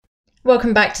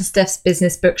Welcome back to Steph's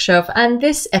Business Bookshelf and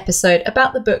this episode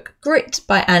about the book Grit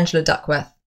by Angela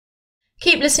Duckworth.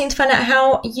 Keep listening to find out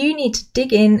how you need to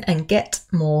dig in and get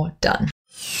more done.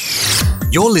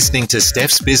 You're listening to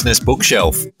Steph's Business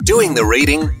Bookshelf, doing the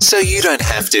reading so you don't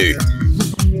have to.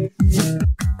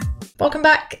 Welcome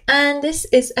back, and this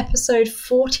is episode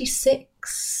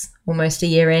 46. Almost a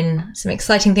year in. Some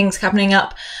exciting things happening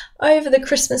up over the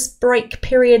Christmas break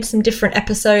period, some different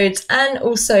episodes, and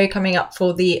also coming up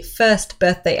for the first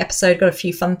birthday episode. Got a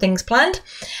few fun things planned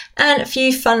and a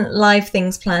few fun live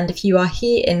things planned. If you are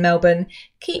here in Melbourne,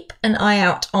 keep an eye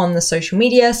out on the social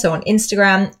media. So on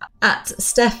Instagram at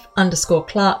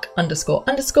Steph_Clark__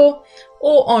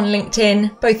 or on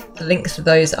LinkedIn. Both the links to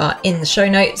those are in the show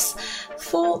notes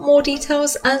for more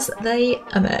details as they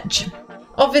emerge.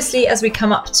 Obviously, as we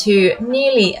come up to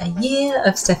nearly a year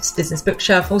of Steph's Business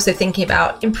Bookshelf, also thinking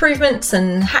about improvements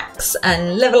and hacks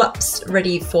and level ups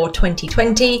ready for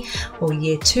 2020 or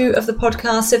year 2 of the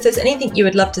podcast. So if there's anything you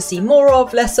would love to see more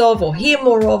of, less of, or hear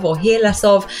more of, or hear less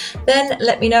of, then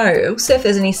let me know. Also, if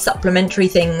there's any supplementary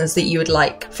things that you would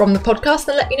like from the podcast,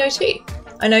 then let me know too.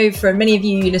 I know for many of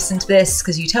you listen to this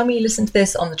because you tell me you listen to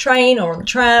this on the train or on the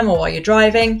tram or while you're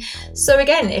driving. So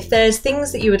again, if there's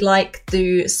things that you would like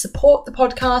to support the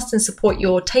podcast and support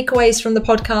your takeaways from the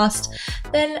podcast,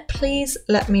 then please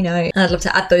let me know. And I'd love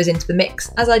to add those into the mix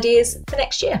as ideas for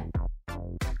next year.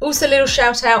 Also, a little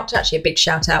shout out, actually a big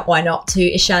shout out, why not, to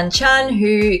Ishan Chan,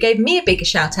 who gave me a big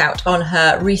shout out on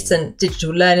her recent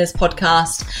Digital Learners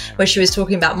podcast, where she was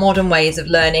talking about modern ways of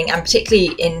learning and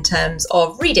particularly in terms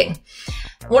of reading.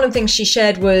 One of the things she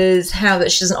shared was how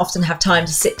that she doesn't often have time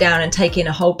to sit down and take in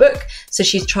a whole book. So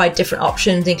she's tried different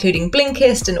options, including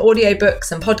Blinkist and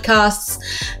audiobooks and podcasts.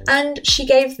 And she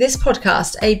gave this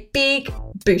podcast a big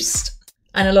boost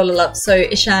and a lot of love. So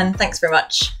Ishan, thanks very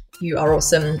much. You are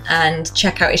awesome. And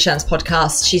check out Ishan's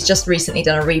podcast. She's just recently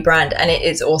done a rebrand and it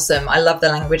is awesome. I love the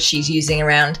language she's using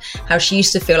around how she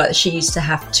used to feel like she used to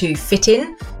have to fit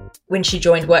in when she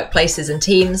joined workplaces and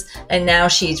teams, and now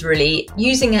she's really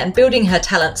using it and building her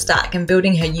talent stack and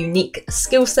building her unique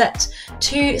skill set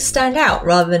to stand out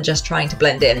rather than just trying to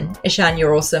blend in. Ishan,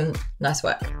 you're awesome. Nice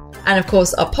work. And of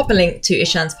course, I'll pop a link to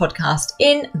Ishan's podcast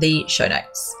in the show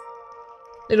notes.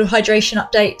 Little hydration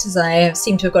update, as I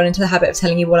seem to have got into the habit of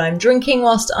telling you what I'm drinking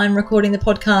whilst I'm recording the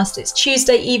podcast. It's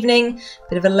Tuesday evening,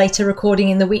 bit of a later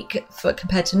recording in the week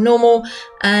compared to normal,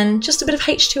 and just a bit of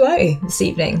H2O this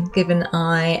evening, given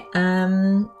I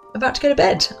am about to go to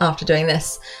bed after doing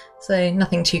this. So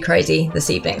nothing too crazy this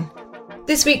evening.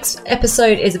 This week's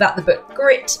episode is about the book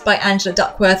Grit by Angela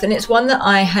Duckworth, and it's one that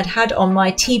I had on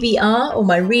my TBR or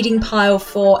my reading pile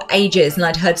for ages, and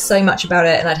I'd heard so much about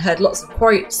it, and I'd heard lots of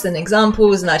quotes and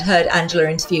examples, and I'd heard Angela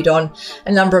interviewed on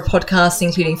a number of podcasts,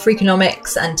 including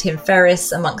Freakonomics and Tim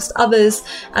Ferriss, amongst others,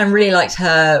 and really liked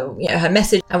her, her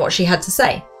message and what she had to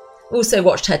say. Also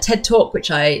watched her TED Talk, which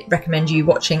I recommend you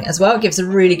watching as well. It gives a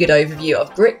really good overview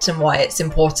of grit and why it's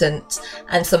important,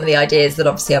 and some of the ideas that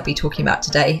obviously I'll be talking about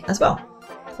today as well.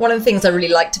 One of the things I really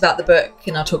liked about the book,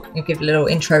 and I'll give a little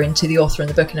intro into the author and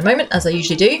the book in a moment, as I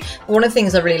usually do. But one of the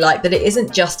things I really liked, that it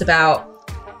isn't just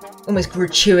about almost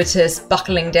gratuitous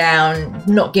buckling down,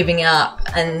 not giving up,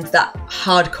 and that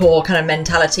hardcore kind of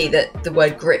mentality that the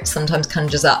word grit sometimes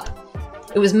conjures up.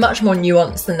 It was much more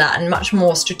nuanced than that and much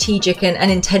more strategic and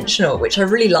intentional, which I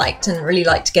really liked, and really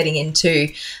liked getting into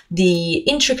the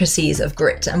intricacies of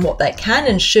grit and what that can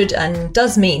and should and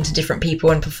does mean to different people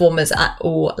and performers at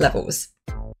all levels.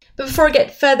 But before I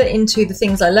get further into the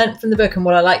things I learnt from the book and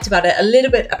what I liked about it, a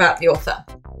little bit about the author.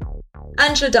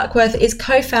 Angela Duckworth is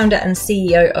co-founder and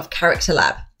CEO of Character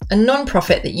Lab, a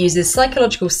non-profit that uses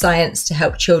psychological science to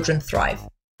help children thrive.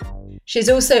 She's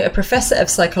also a professor of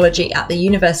psychology at the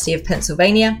University of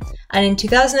Pennsylvania, and in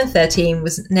 2013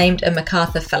 was named a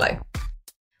MacArthur Fellow.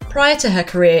 Prior to her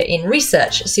career in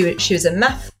research, she was a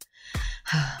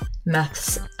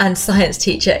maths and science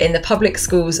teacher in the public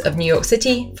schools of New York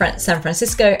City, San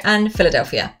Francisco, and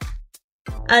Philadelphia.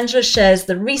 Angela shares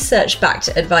the research-backed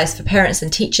advice for parents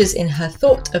and teachers in her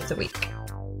Thought of the Week.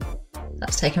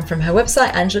 That's taken from her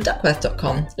website,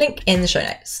 angeladuckworth.com, link in the show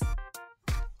notes.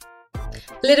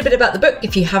 A little bit about the book,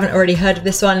 if you haven't already heard of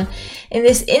this one. In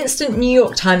this instant New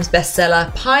York Times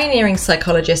bestseller, pioneering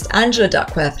psychologist Angela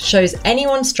Duckworth shows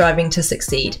anyone striving to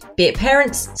succeed, be it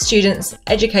parents, students,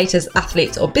 educators,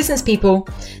 athletes, or business people,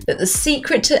 that the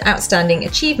secret to outstanding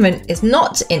achievement is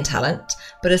not in talent,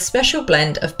 but a special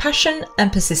blend of passion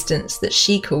and persistence that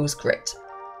she calls grit.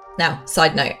 Now,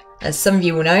 side note, as some of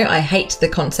you will know, I hate the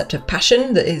concept of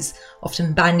passion that is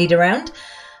often bandied around.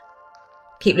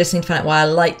 Keep listening to find out why I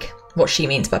like what she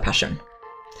means by passion.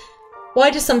 Why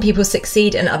do some people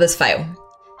succeed and others fail?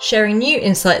 Sharing new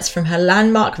insights from her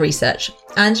landmark research,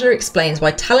 Angela explains why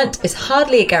talent is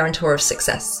hardly a guarantor of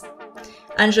success.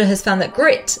 Angela has found that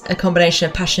grit, a combination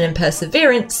of passion and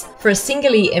perseverance, for a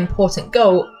singularly important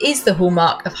goal is the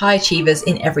hallmark of high achievers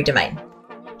in every domain.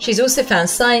 She's also found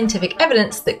scientific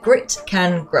evidence that grit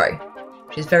can grow,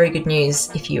 which is very good news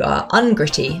if you are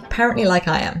ungritty, apparently like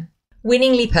I am.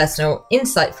 Winningly personal,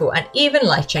 insightful, and even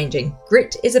life-changing,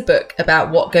 Grit is a book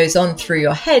about what goes on through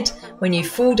your head when you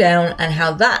fall down and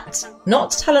how that,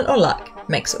 not talent or luck,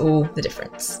 makes all the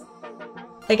difference.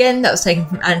 Again, that was taken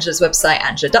from Angela's website,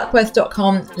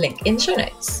 angeladuckworth.com, link in the show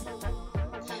notes.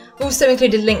 Also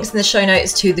included links in the show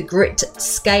notes to the grit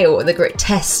scale, or the grit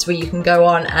test, where you can go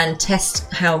on and test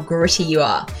how gritty you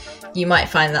are. You might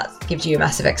find that gives you a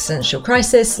massive existential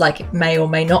crisis, like it may or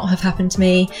may not have happened to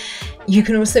me. You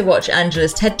can also watch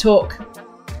Angela's TED Talk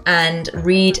and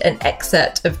read an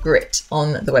excerpt of Grit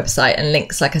on the website, and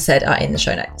links, like I said, are in the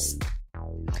show notes.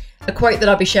 A quote that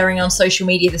I'll be sharing on social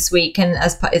media this week, and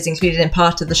is included in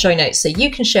part of the show notes so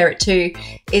you can share it too,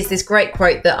 is this great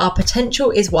quote that our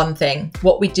potential is one thing,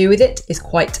 what we do with it is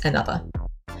quite another.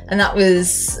 And that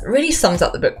really sums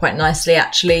up the book quite nicely,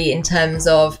 actually, in terms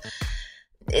of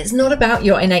it's not about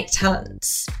your innate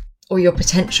talents or your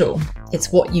potential,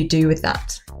 it's what you do with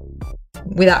that.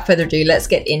 Without further ado, let's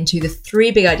get into the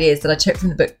 3 big ideas that I took from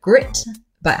the book Grit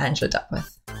by Angela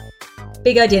Duckworth.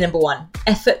 Big idea number 1,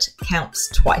 effort counts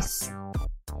twice.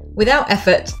 Without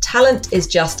effort, talent is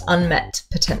just unmet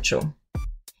potential.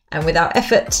 And without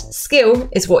effort, skill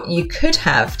is what you could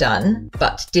have done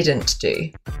but didn't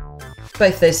do.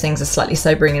 Both those things are slightly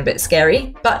sobering and a bit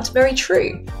scary, but very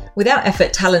true. Without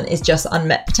effort, talent is just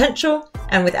unmet potential,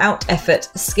 and without effort,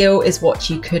 skill is what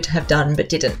you could have done but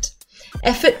didn't.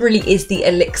 Effort really is the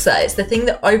elixir. It's the thing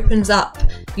that opens up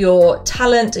your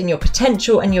talent and your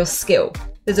potential and your skill.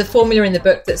 There's a formula in the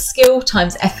book that skill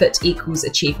times effort equals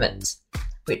achievement,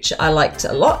 which I liked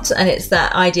a lot, and it's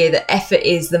that idea that effort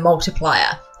is the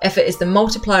multiplier. Effort is the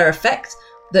multiplier effect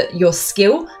that your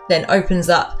skill then opens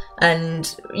up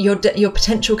and your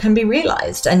potential can be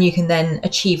realised, and you can then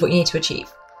achieve what you need to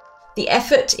achieve. The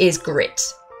effort is grit.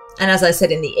 And as I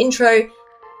said in the intro,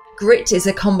 grit is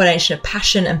a combination of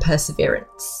passion and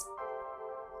perseverance.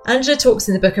 Angela talks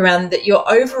in the book around that your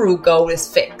overall goal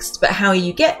is fixed, but how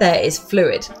you get there is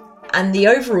fluid. And the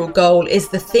overall goal is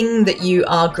the thing that you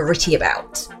are gritty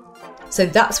about. So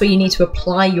that's where you need to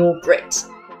apply your grit.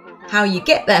 How you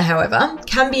get there, however,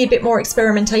 can be a bit more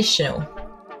experimental.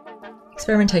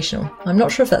 I'm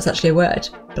not sure if that's actually a word,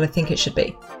 but I think it should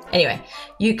be. Anyway,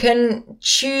 you can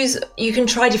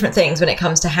try different things when it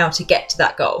comes to how to get to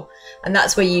that goal. And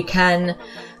that's where you can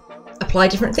apply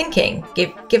different thinking,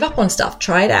 give up on stuff,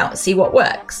 try it out, see what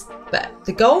works. But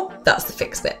the goal, that's the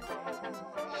fixed bit.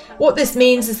 What this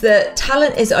means is that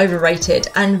talent is overrated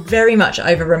and very much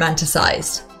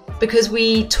over-romanticized, because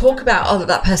we talk about, oh,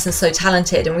 that person's so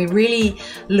talented, and we really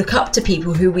look up to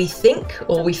people who we think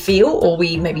or we feel or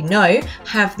we maybe know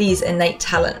have these innate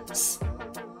talents.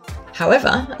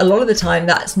 However, a lot of the time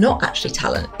that's not actually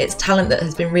talent. It's talent that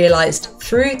has been realised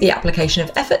through the application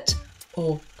of effort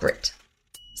or grit.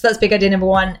 So that's big idea number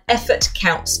 1, effort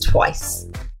counts twice.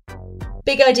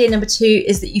 Big idea number 2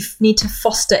 is that you need to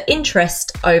foster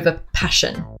interest over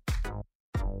passion.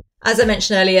 As I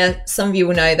mentioned earlier, some of you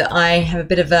will know that I have a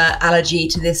bit of an allergy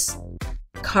to this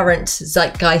current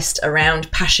zeitgeist around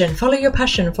passion. Follow your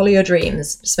passion, follow your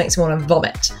dreams. It just makes me want to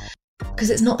vomit. Because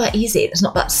it's not that easy, it's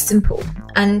not that simple.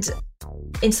 And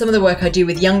in some of the work I do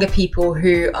with younger people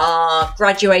who are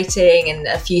graduating, and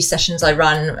a few sessions I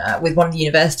run with one of the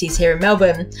universities here in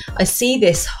Melbourne, I see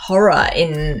this horror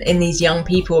in these young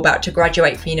people about to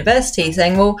graduate from university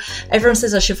saying, well, everyone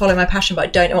says I should follow my passion, but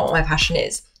I don't know what my passion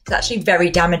is. It's actually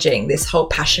very damaging, this whole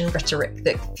passion rhetoric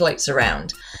that floats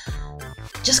around.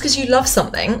 Just because you love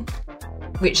something,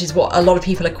 which is what a lot of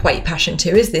people equate passion to,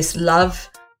 is this love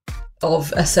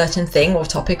of a certain thing or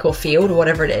topic or field or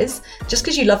whatever it is. Just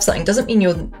because you love something doesn't mean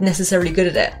you're necessarily good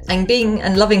at it. And being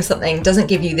and loving something doesn't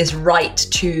give you this right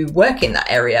to work in that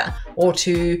area or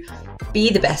to be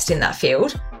the best in that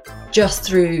field just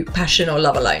through passion or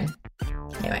love alone.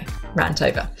 Anyway, rant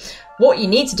over. What you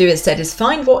need to do instead is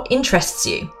find what interests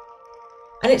you.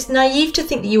 And it's naive to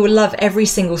think that you will love every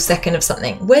single second of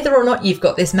something, whether or not you've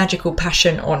got this magical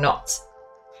passion or not.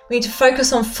 We need to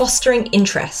focus on fostering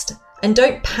interest. And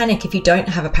don't panic if you don't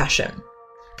have a passion,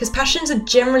 because passions are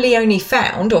generally only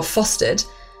found or fostered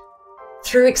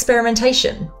through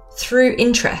experimentation, through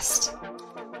interest.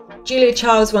 Julia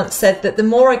Childs once said that the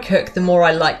more I cook, the more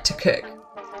I like to cook.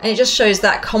 And it just shows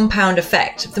that compound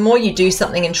effect. The more you do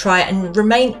something and try it and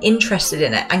remain interested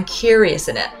in it and curious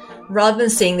in it, rather than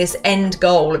seeing this end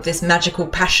goal of this magical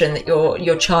passion that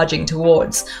you're charging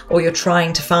towards or you're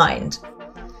trying to find.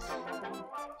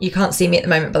 You can't see me at the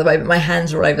moment, by the way, but my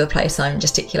hands are all over the place. I'm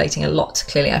gesticulating a lot.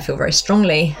 Clearly, I feel very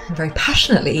strongly and very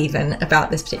passionately even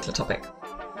about this particular topic.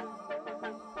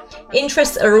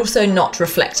 Interests are also not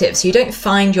reflective, so you don't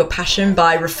find your passion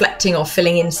by reflecting or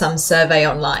filling in some survey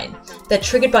online. They're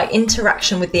triggered by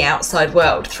interaction with the outside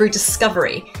world through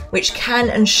discovery, which can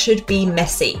and should be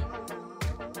messy.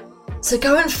 So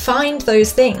go and find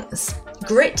those things.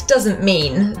 Grit doesn't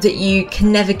mean that you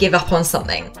can never give up on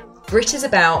something. Grit is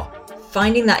about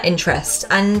finding that interest,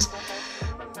 and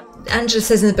Angela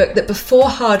says in the book that before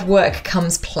hard work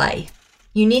comes play.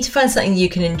 You need to find something you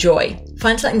can enjoy.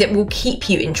 Find something that will keep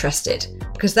you interested,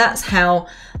 because that's how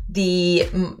the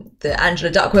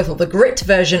Angela Duckworth, or the grit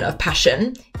version of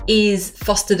passion, is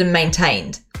fostered and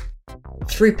maintained.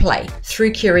 Through play,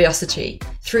 through curiosity,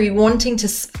 through wanting to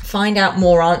find out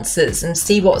more answers and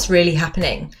see what's really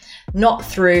happening. Not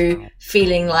through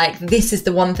feeling like this is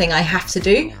the one thing I have to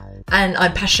do and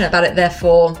I'm passionate about it,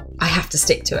 therefore I have to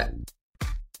stick to it.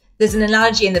 There's an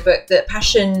analogy in the book that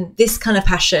passion, this kind of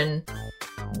passion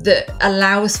that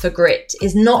allows for grit,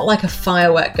 is not like a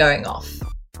firework going off,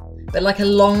 but like a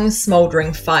long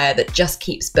smouldering fire that just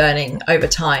keeps burning over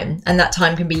time. And that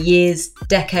time can be years,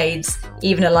 decades,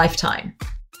 even a lifetime.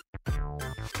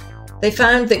 They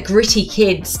found that gritty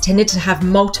kids tended to have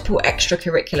multiple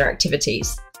extracurricular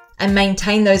activities and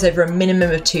maintain those over a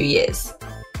minimum of 2 years.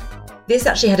 This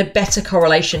actually had a better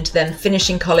correlation to them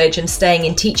finishing college and staying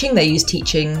in teaching. They used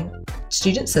teaching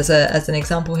students as an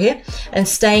example here, and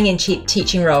staying in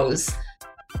teaching roles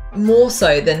more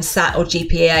so than SAT or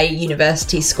GPA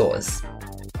university scores.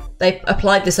 They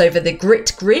applied this over the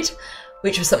grit grid,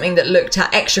 which was something that looked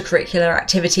at extracurricular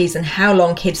activities and how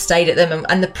long kids stayed at them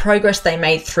and the progress they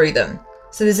made through them.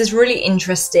 So there's this really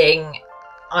interesting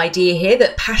idea here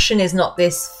that passion is not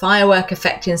this firework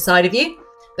effect inside of you,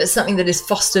 but something that is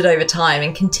fostered over time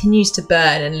and continues to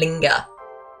burn and linger.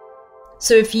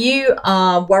 So if you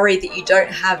are worried that you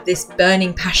don't have this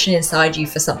burning passion inside you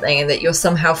for something and that you're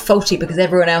somehow faulty because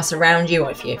everyone else around you,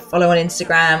 or if you follow on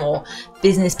Instagram or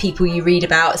business people you read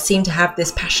about seem to have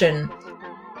this passion,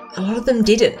 a lot of them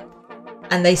didn't.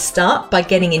 And they start by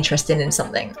getting interested in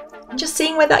something and just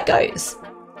seeing where that goes.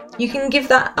 You can give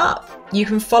that up. You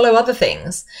can follow other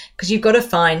things, because you've got to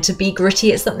find, to be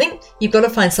gritty at something, you've got to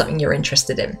find something you're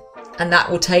interested in. And that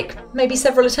will take maybe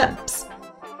several attempts.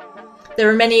 There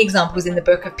are many examples in the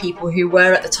book of people who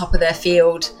were at the top of their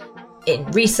field in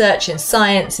research, in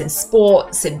science, in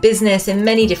sports, in business, in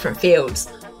many different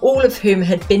fields, all of whom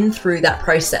had been through that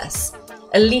process.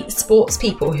 Elite sports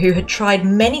people who had tried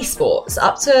many sports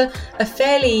up to a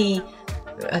fairly,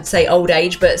 I'd say old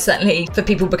age, but certainly for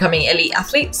people becoming elite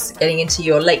athletes, getting into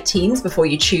your late teens before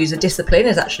you choose a discipline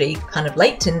is actually kind of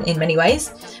late in many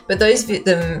ways. But those of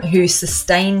them who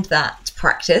sustained that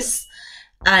practice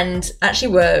and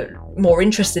actually were more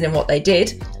interested in what they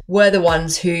did were the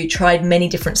ones who tried many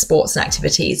different sports and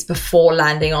activities before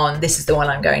landing on, this is the one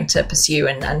I'm going to pursue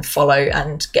and follow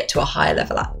and get to a higher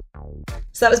level at.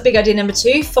 So that was big idea number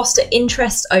 2, foster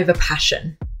interest over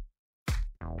passion.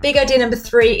 Big idea number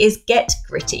 3 is get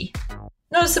gritty.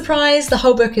 Not a surprise, the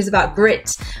whole book is about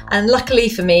grit, and luckily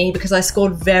for me, because I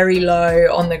scored very low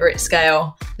on the grit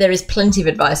scale, there is plenty of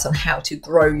advice on how to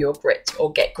grow your grit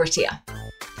or get grittier.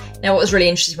 Now, what was really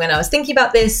interesting when I was thinking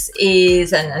about this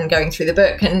is, and going through the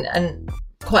book, and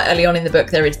quite early on in the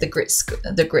book, there is the grit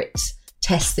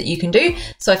test that you can do.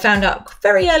 So I found out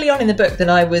very early on in the book that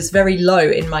I was very low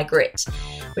in my grit,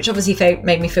 which obviously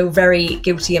made me feel very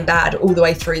guilty and bad all the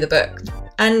way through the book.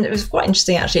 And it was quite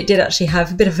interesting, actually. It did actually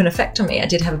have a bit of an effect on me. I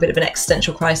did have a bit of an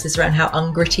existential crisis around how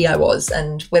ungritty I was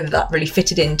and whether that really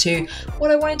fitted into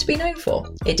what I wanted to be known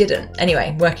for. It didn't.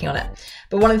 Anyway, working on it.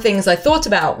 But one of the things I thought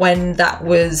about when I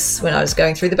was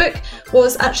going through the book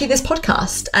was actually this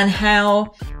podcast and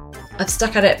how I've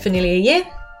stuck at it for nearly a year.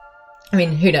 I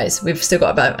mean, who knows? We've still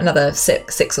got about another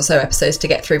six or so episodes to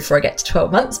get through before I get to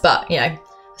 12 months. But,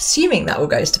 assuming that all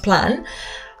goes to plan,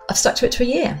 I've stuck to it for a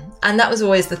year. And that was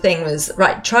always the thing, was,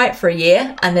 right, try it for a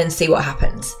year and then see what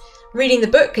happens. Reading the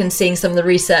book and seeing some of the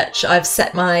research, I've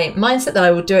set my mindset that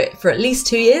I will do it for at least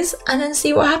 2 years and then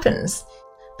see what happens.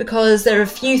 Because there are a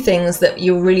few things that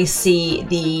you'll really see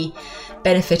the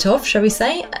benefit of, shall we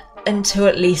say, until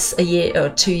at least a year or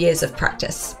 2 years of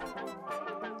practice.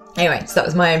 Anyway, so that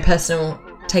was my own personal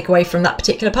takeaway from that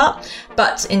particular part.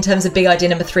 But in terms of big idea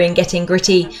number 3 and getting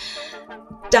gritty,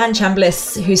 Dan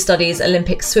Chambliss, who studies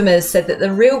Olympic swimmers, said that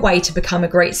the real way to become a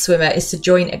great swimmer is to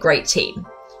join a great team.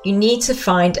 You need to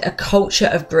find a culture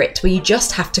of grit where you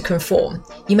just have to conform.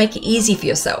 You make it easy for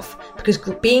yourself. because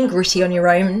being gritty on your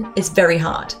own is very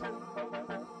hard.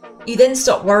 You then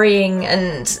stop worrying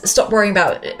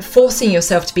about forcing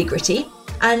yourself to be gritty,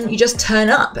 and you just turn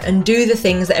up and do the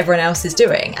things that everyone else is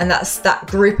doing. And that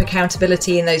group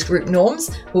accountability and those group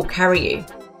norms will carry you.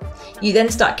 You then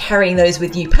start carrying those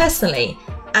with you personally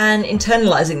and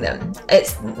internalizing them.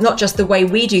 It's not just the way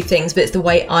we do things, but it's the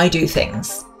way I do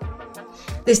things.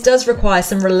 This does require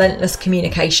some relentless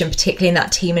communication, particularly in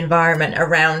that team environment,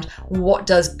 around what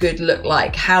does good look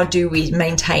like? How do we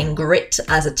maintain grit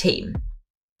as a team?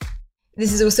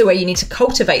 This is also where you need to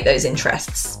cultivate those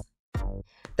interests.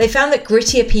 They found that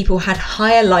grittier people had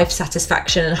higher life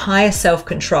satisfaction and higher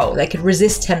self-control. They could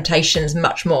resist temptations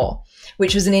much more,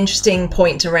 which was an interesting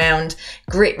point around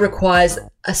grit requires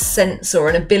a sense or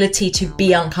an ability to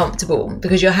be uncomfortable,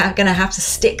 because you're going to have to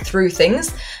stick through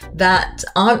things that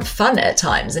aren't fun at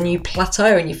times, and you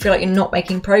plateau and you feel like you're not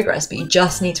making progress, but you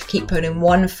just need to keep putting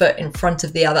one foot in front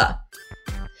of the other.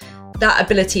 That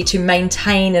ability to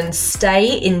maintain and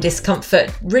stay in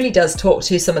discomfort really does talk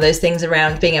to some of those things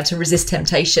around being able to resist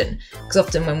temptation, because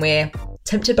often when we're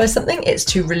tempted by something, it's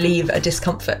to relieve a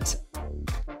discomfort.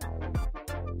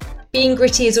 Being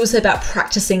gritty is also about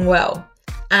practicing well.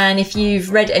 And if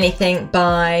you've read anything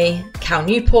by Cal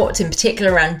Newport, in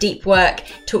particular around deep work,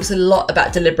 talks a lot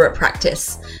about deliberate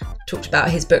practice. Talked about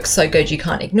his book, So Good You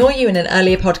Can't Ignore You, in an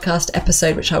earlier podcast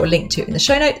episode, which I will link to in the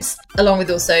show notes, along with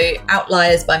also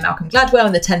Outliers by Malcolm Gladwell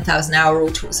and the 10,000 Hour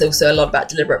Rule talks also a lot about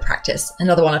deliberate practice.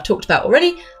 Another one I've talked about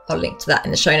already. I'll link to that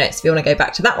in the show notes if you want to go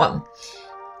back to that one.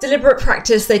 Deliberate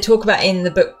practice, they talk about in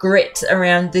the book Grit,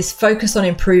 around this focus on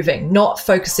improving, not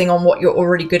focusing on what you're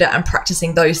already good at and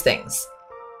practicing those things.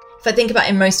 If I think about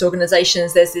in most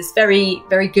organizations, there's this very,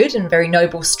 very good and very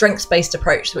noble strengths-based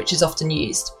approach, which is often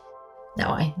used.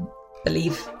 Now, I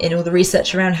believe in all the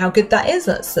research around how good that is.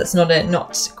 That's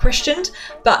not questioned.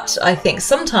 But I think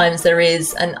sometimes there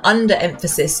is an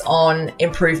under-emphasis on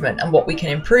improvement and what we can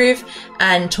improve,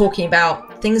 and talking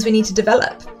about things we need to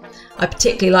develop. I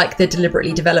particularly like the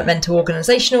deliberately developmental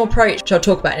organizational approach, which I'll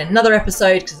talk about in another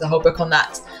episode because there's a whole book on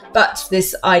that. But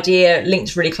this idea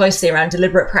linked really closely around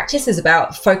deliberate practice is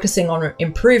about focusing on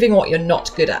improving what you're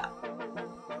not good at.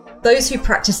 Those who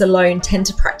practice alone tend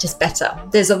to practice better.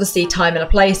 There's obviously time and a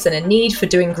place and a need for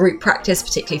doing group practice,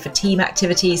 particularly for team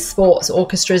activities, sports,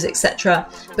 orchestras, etc.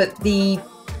 But the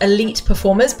elite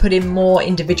performers put in more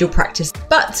individual practice,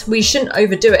 but we shouldn't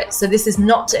overdo it. So this is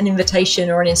not an invitation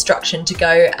or an instruction to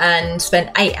go and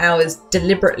spend 8 hours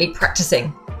deliberately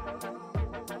practicing,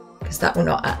 because that will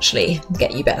not actually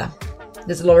get you better.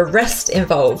 There's a lot of rest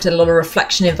involved, a lot of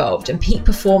reflection involved, and peak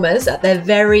performers at their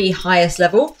very highest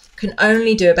level can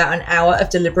only do about an hour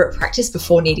of deliberate practice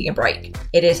before needing a break.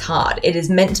 It is hard. It is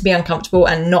meant to be uncomfortable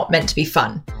and not meant to be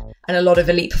fun. And a lot of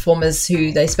elite performers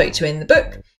who they spoke to in the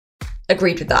book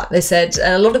agreed with that. They said,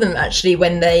 and a lot of them actually,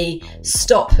 when they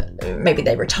stop, maybe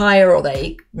they retire or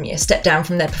they step down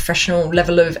from their professional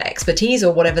level of expertise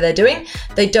or whatever they're doing,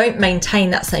 they don't maintain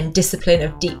that same discipline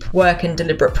of deep work and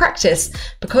deliberate practice,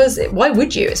 because why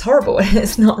would you? It's horrible.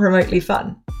 It's not remotely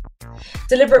fun.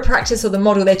 Deliberate practice, or the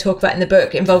model they talk about in the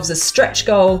book, involves a stretch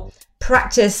goal,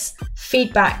 practice,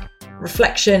 feedback,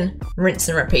 reflection, rinse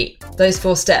and repeat. Those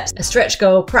 4 steps: a stretch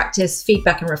goal, practice,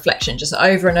 feedback and reflection, just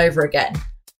over and over again.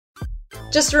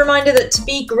 Just a reminder that to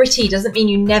be gritty doesn't mean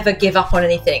you never give up on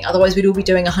anything. Otherwise, we'd all be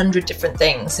doing 100 different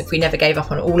things if we never gave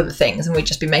up on all of the things, and we'd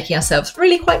just be making ourselves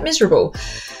really quite miserable.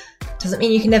 Doesn't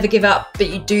mean you can never give up, but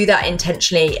you do that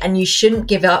intentionally, and you shouldn't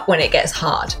give up when it gets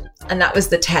hard. And that was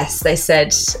the test, they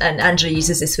said, and Angela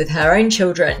uses this with her own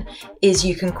children, is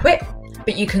you can quit,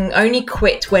 but you can only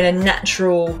quit when a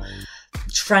natural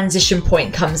transition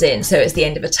point comes in. So it's the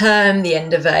end of a term, the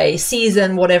end of a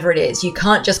season, whatever it is. You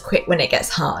can't just quit when it gets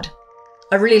hard.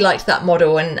 I really liked that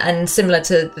model, and similar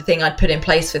to the thing I'd put in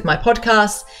place with my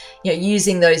podcast,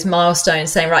 using those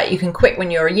milestones, saying, right, you can quit when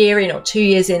you're a year in or 2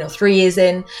 years in or 3 years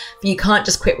in, but you can't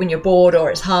just quit when you're bored or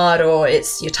it's hard or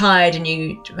you're tired and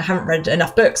you haven't read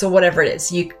enough books or whatever it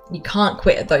is. You can't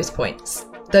quit at those points.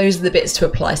 Those are the bits to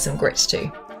apply some grit to.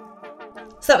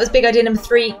 So that was big idea number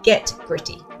 3, get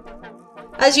gritty.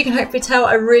 As you can hopefully tell,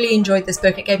 I really enjoyed this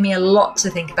book. It gave me a lot to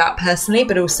think about personally,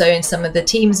 but also in some of the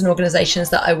teams and organizations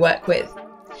that I work with.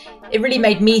 It really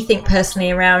made me think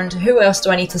personally around who else do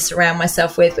I need to surround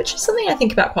myself with, which is something I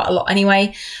think about quite a lot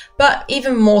anyway, but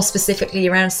even more specifically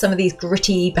around some of these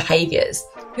gritty behaviours.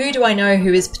 Who do I know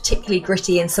who is particularly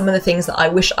gritty in some of the things that I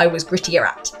wish I was grittier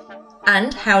at?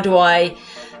 And how do I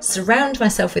surround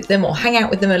myself with them or hang out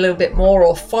with them a little bit more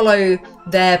or follow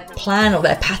their plan or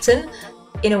their pattern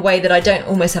in a way that I don't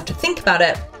almost have to think about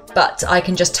it, but I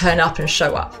can just turn up and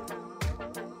show up?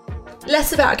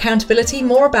 Less about accountability,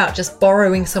 more about just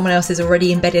borrowing someone else's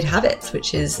already embedded habits,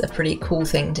 which is a pretty cool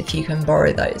thing if you can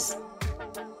borrow those.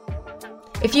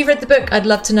 If you've read the book, I'd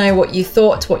love to know what you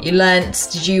thought, what you learnt.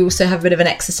 Did you also have a bit of an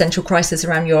existential crisis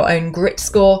around your own grit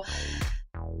score?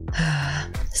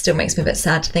 Still makes me a bit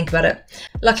sad to think about it.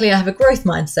 Luckily, I have a growth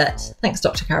mindset, thanks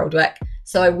Dr. Carol Dweck,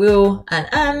 so I will and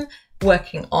am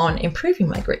working on improving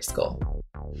my grit score.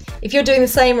 If you're doing the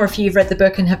same, or if you've read the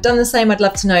book and have done the same, I'd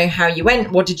love to know how you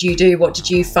went. What did you do? What did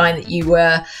you find that you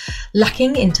were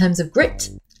lacking in terms of grit?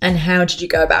 And how did you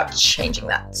go about changing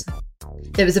that?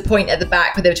 There was a point at the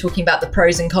back where they were talking about the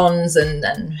pros and cons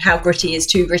and how gritty is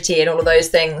too gritty and all of those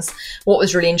things. What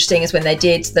was really interesting is when they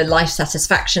did the life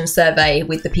satisfaction survey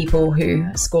with the people who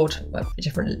scored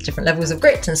different levels of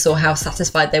grit and saw how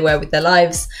satisfied they were with their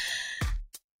lives.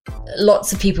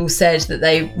 Lots of people said that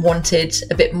they wanted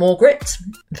a bit more grit.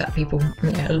 In fact,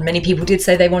 many people did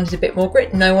say they wanted a bit more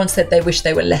grit. No one said they wish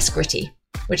they were less gritty,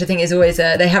 which I think is always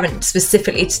they haven't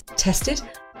specifically tested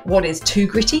what is too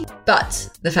gritty, but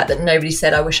the fact that nobody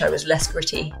said I wish I was less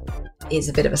gritty is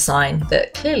a bit of a sign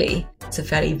that clearly it's a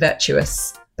fairly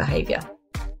virtuous behaviour.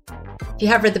 If you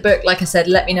have read the book, like I said,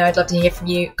 let me know. I'd love to hear from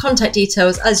you. Contact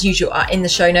details, as usual, are in the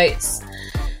show notes.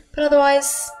 But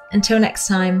otherwise, until next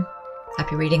time,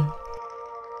 happy reading.